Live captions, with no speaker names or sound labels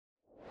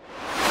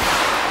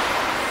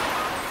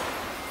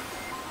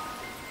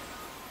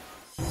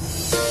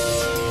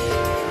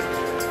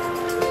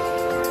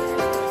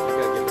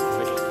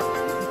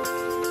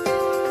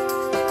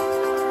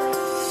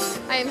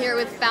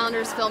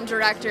Founders film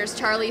directors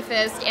Charlie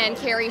Fisk and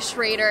Carrie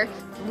Schrader.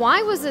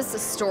 Why was this a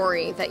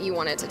story that you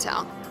wanted to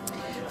tell?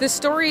 The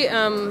story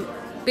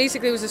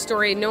basically was a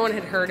story no one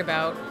had heard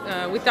about.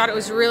 We thought it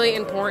was really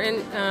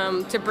important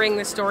to bring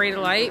the story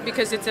to light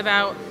because it's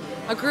about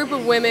a group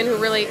of women who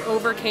really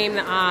overcame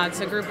the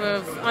odds, a group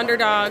of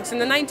underdogs in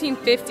the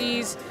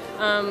 1950s,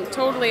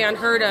 totally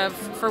unheard of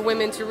for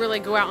women to really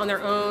go out on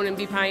their own and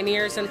be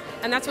pioneers, and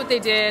that's what they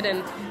did,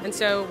 and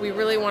so we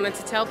really wanted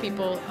to tell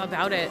people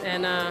about it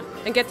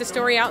and get the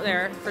story out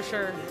there for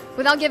sure.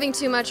 Without giving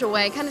too much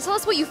away, kind of tell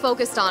us what you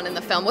focused on in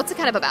the film. What's it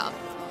kind of about?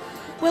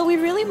 Well, we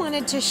really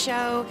wanted to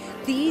show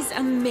these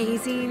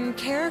amazing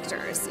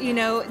characters. You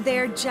know,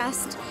 they're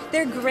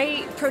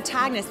great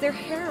protagonists. They're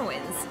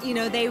heroines. You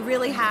know, they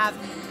really have,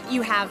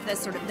 you have the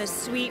sort of the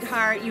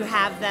sweetheart, you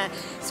have the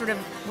sort of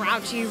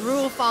grouchy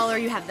rule follower,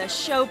 you have the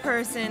show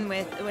person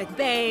with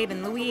Babe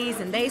and Louise,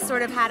 and they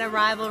sort of had a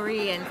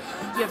rivalry, and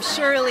you have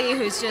Shirley,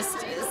 who's just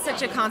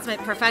such a consummate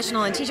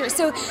professional and teacher.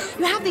 So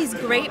you have these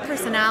great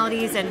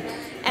personalities, and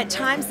at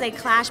times they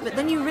clash, but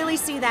then you really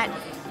see that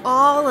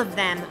all of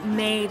them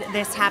made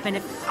this happen.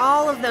 If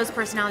all of those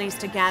personalities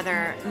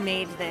together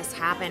made this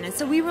happen. And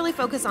so we really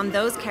focus on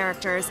those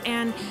characters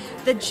and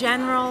the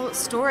general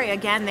story.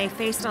 Again, they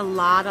faced a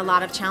lot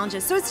of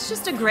challenges. So it's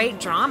just a great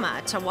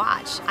drama to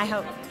watch, I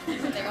hope.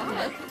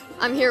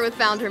 I'm here with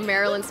founder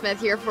Marilyn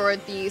Smith here for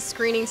the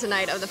screening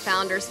tonight of the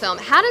Founders film.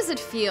 How does it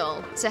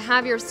feel to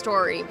have your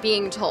story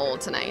being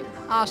told tonight?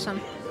 Awesome.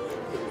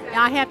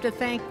 I have to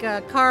thank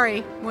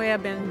Kari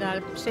Webb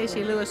and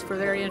Stacey Lewis for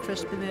their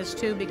interest in this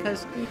too,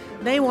 because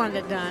they wanted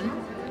it done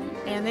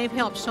and they've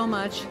helped so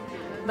much.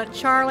 But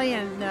Charlie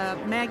and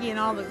Maggie and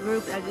all the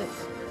group,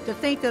 to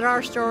think that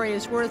our story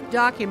is worth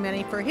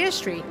documenting for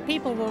history.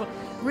 People will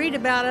read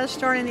about us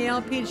starting the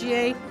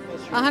LPGA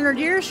 100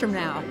 years from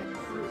now.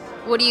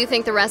 What do you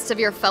think the rest of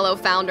your fellow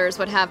founders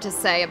would have to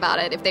say about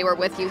it if they were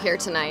with you here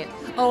tonight?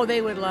 Oh, they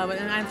would love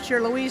it, and I'm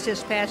sure Louise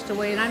just passed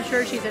away, and I'm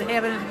sure she's in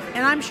heaven,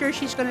 and I'm sure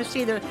she's going to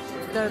see the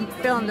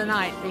film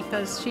tonight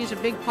because she's a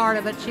big part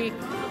of it.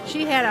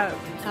 She had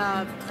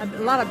a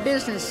lot of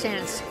business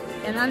sense,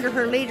 and under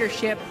her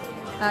leadership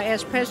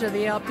as president of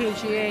the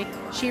LPGA,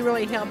 she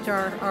really helped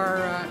our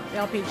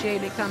LPGA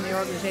become the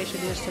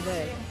organization it is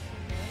today.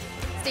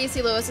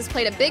 Stacey Lewis has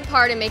played a big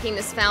part in making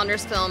this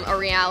Founders film a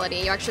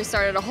reality. You actually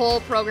started a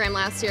whole program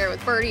last year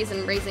with birdies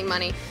and raising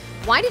money.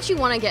 Why did you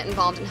want to get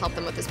involved and help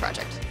them with this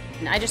project?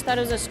 I just thought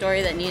it was a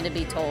story that needed to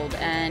be told,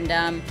 and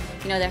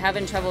you know, they're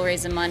having trouble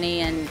raising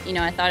money, and you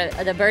know, I thought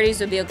the birdies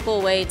would be a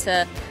cool way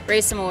to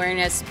raise some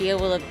awareness, be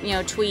able to, you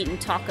know, tweet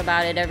and talk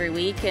about it every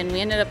week, and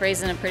we ended up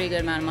raising a pretty good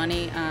amount of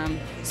money,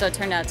 so it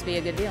turned out to be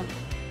a good deal.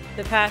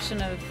 The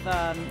passion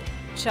of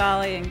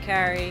Charlie and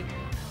Carrie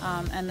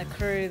and the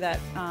crew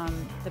that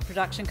the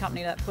production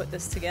company that put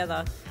this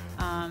together,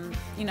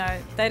 you know,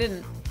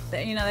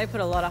 they put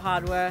a lot of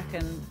hard work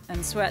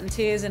and sweat and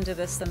tears into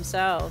this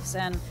themselves,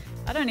 and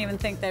I don't even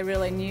think they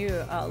really knew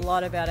a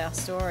lot about our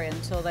story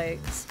until they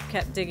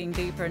kept digging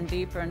deeper and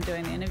deeper and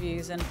doing the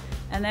interviews,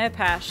 and their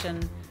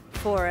passion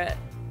for it,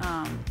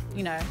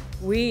 you know,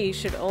 we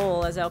should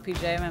all as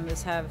LPGA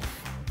members have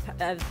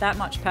that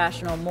much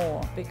passion or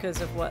more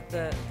because of what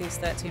these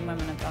 13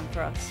 women have done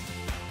for us.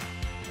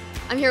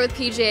 I'm here with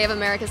PGA of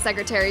America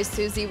Secretary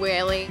Susie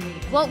Whaley.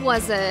 What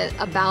was it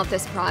about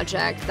this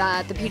project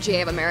that the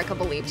PGA of America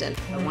believed in?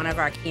 One of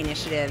our key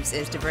initiatives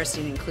is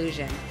diversity and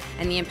inclusion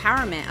and the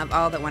empowerment of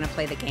all that want to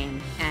play the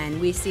game.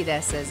 And we see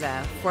this as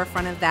a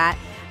forefront of that.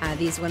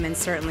 These women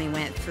certainly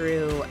went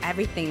through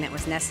everything that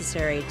was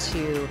necessary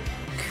to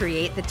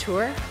create the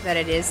tour that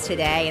it is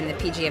today, and the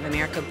PGA of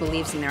America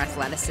believes in their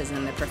athleticism,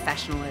 the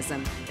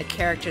professionalism, the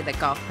character that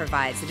golf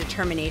provides, the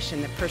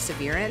determination, the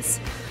perseverance.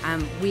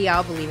 We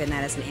all believe in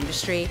that as an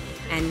industry,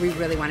 and we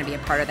really want to be a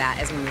part of that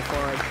as we move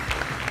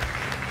forward.